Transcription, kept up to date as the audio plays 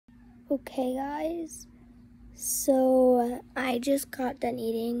Okay guys, so I just got done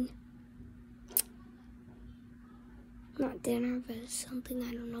eating, not dinner, but something,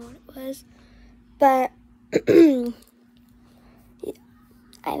 I don't know what it was, but yeah,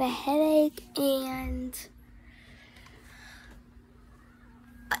 I have a headache and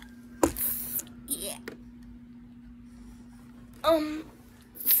yeah,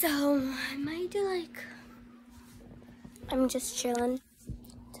 so I might do like, I'm just chilling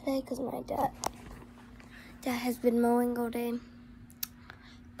today because my dad has been mowing all day.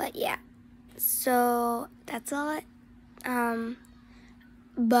 But yeah, so that's all.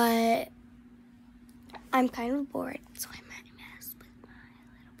 But I'm kind of bored, so I might mess with my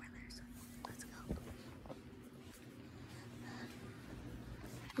little brother. So let's go.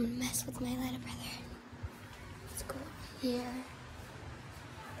 I'm gonna mess with my little brother. Let's go over here.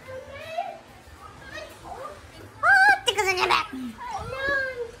 Oh, tickles in your back.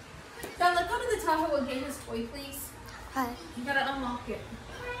 Bella, go to the top and get his toy, please. Hi. You gotta unlock it.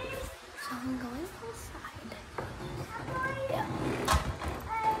 So I'm going outside. Yeah.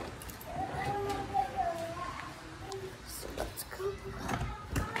 So let's go.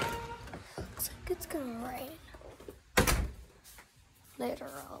 Looks like it's gonna rain.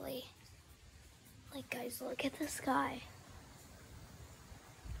 Literally. Like, guys, look at the sky.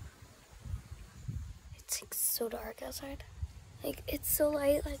 It's like so dark outside. Like, it's so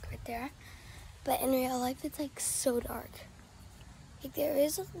light, like right there. But in real life, it's like so dark. Like, there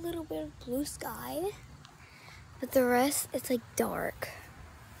is a little bit of blue sky, but the rest, it's like dark.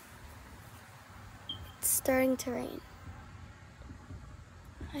 It's starting to rain,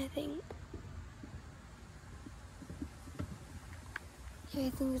 I think. Yeah, I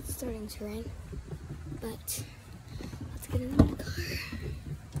think it's starting to rain. But let's get in the car.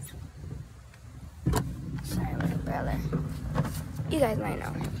 Sorry, my brother. You guys might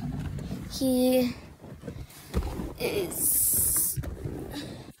know him. He is,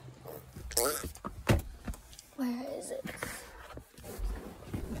 where is it?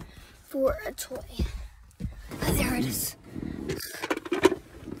 For a toy. Oh, there it is.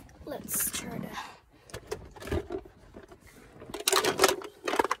 Let's try to.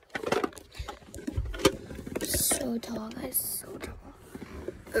 So tall, guys, so tall.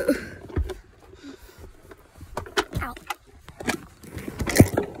 Ugh. Ow.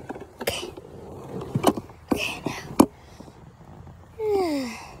 Okay. Okay, now.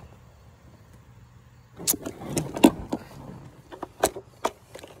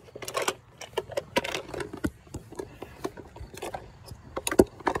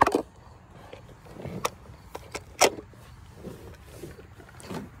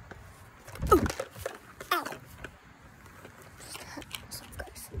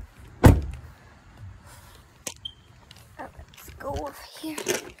 Go over here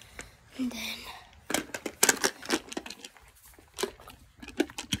and then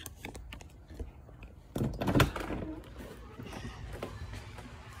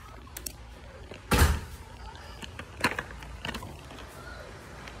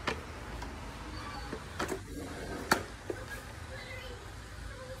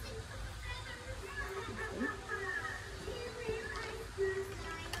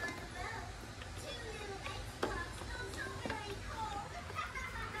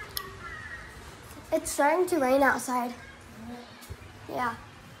it's starting to rain outside. Yeah.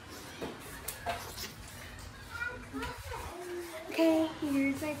 Okay,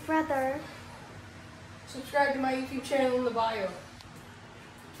 here's my brother. Subscribe to my YouTube channel in the bio.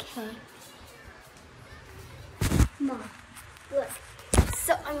 Okay. Mom, look.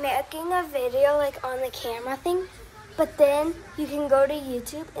 So I'm making a video like on the camera thing, but then you can go to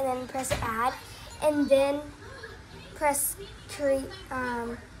YouTube and then press add, and then press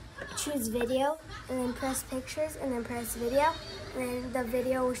choose video, and then press pictures, and then press video, and then the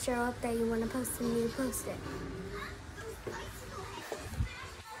video will show up that you want to post and you post it.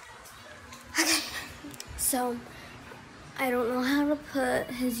 Okay, so I don't know how to put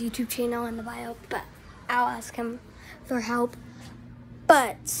his YouTube channel in the bio, but I'll ask him for help.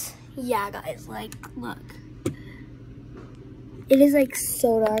 But yeah, guys, like, look, it is like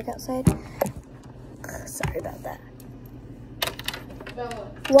so dark outside. Sorry about that.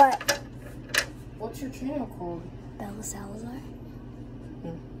 Bella, What? what's your channel called? Ian Salazar.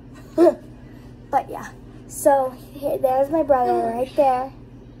 But yeah, so here, there's my brother right there.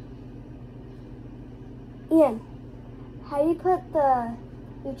 Ian, how do you put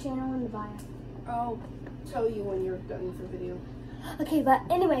your channel in the bio? I'll tell you when you're done with the video. Okay, but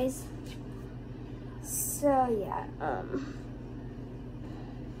anyways, so yeah,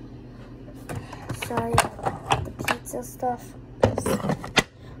 sorry about the pizza stuff.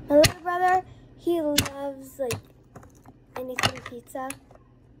 My little brother he loves like anything pizza.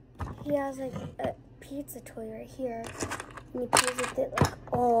 He has like a pizza toy right here, and he plays with it like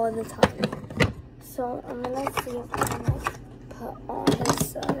all the time. So I'm gonna see if I can like put all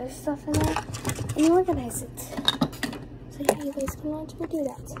his other stuff in there and organize it. So yeah, you guys can watch me do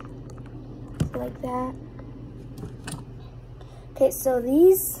that. So like that. Okay, so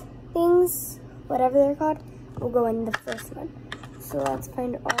these things, whatever they're called, will go in the first one. So let's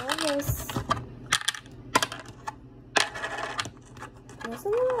find all of this. There's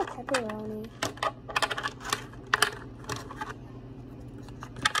something about pepperoni.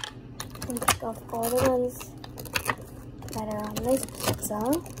 And take off all the ones that are on this pizza.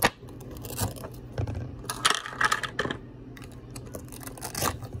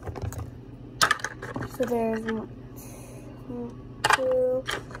 So there's 1, 2,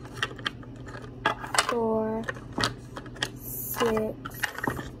 4, 6,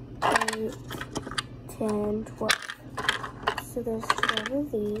 8, 10, 12. So there's 12 of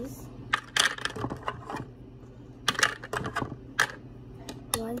these.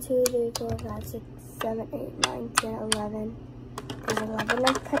 1, 2, 3, 4, 5, 6, 7, 8, 9, 10, 11. There's 11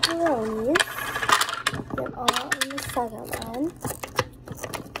 of pepperonis. They're all in the second one.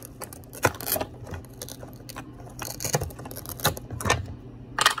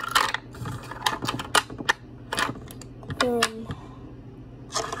 Then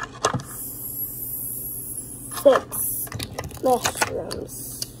 6 mushrooms.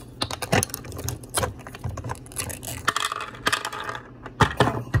 Okay.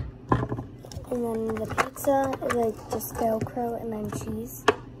 And then the pizza is like just Velcro and then cheese.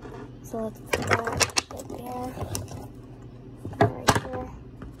 So let's put that right there. And right here.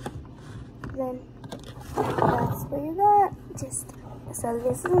 Then that's what you got. So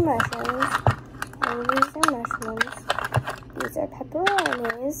this is mushrooms. All of these are mushrooms. These are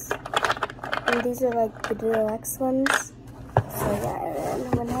pepperonis. And these are like the deluxe ones. So yeah, and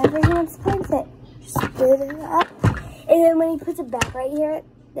then whenever he wants to play with it, just split it up. And then when he puts it back right here,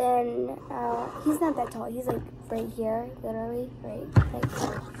 then he's not that tall. He's like right here, literally, right, like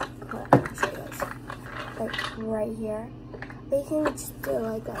right here. But you can just do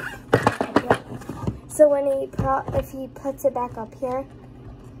like that. So when if he puts it back up here,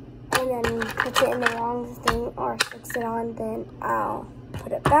 and then puts it in the wrong thing or sticks it on, then I'll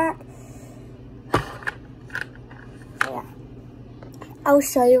put it back. Yeah. I'll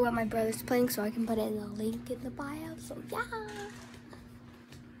show you what my brother's playing so I can put it in the link in the bio. So yeah.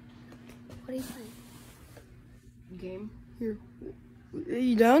 What are you playing? Game. Here. Are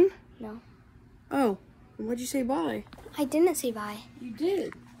you done? No. Oh. What'd you say bye? I didn't say bye. You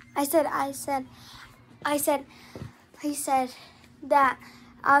did. I said that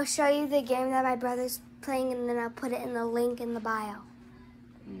I'll show you the game that my brother's playing and then I'll put it in the link in the bio.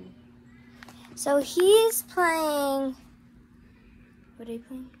 So he's playing, what are you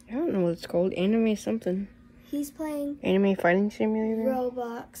playing? I don't know what it's called. Anime something. He's playing Anime fighting simulator?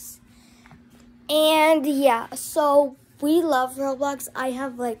 Roblox. And yeah, so we love Roblox. I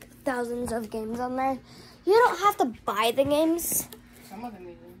have like thousands of games on there. You don't have to buy the games. Some of them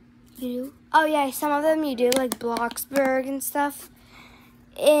you do. You do? Oh yeah, some of them you do, like Bloxburg and stuff.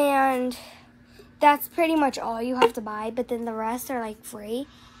 And that's pretty much all you have to buy, but then the rest are like free.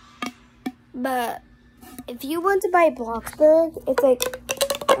 But if you want to buy Bloxburg, it's like,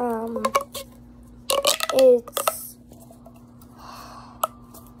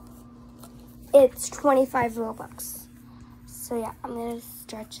 it's 25 Robux. So yeah, I'm gonna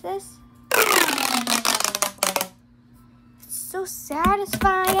stretch this. It's so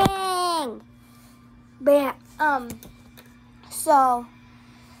satisfying. But yeah, so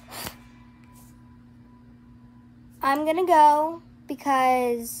I'm gonna go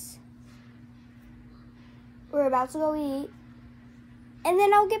because we're about to go eat. And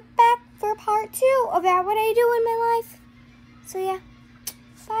then I'll get back for part 2 about what I do in my life.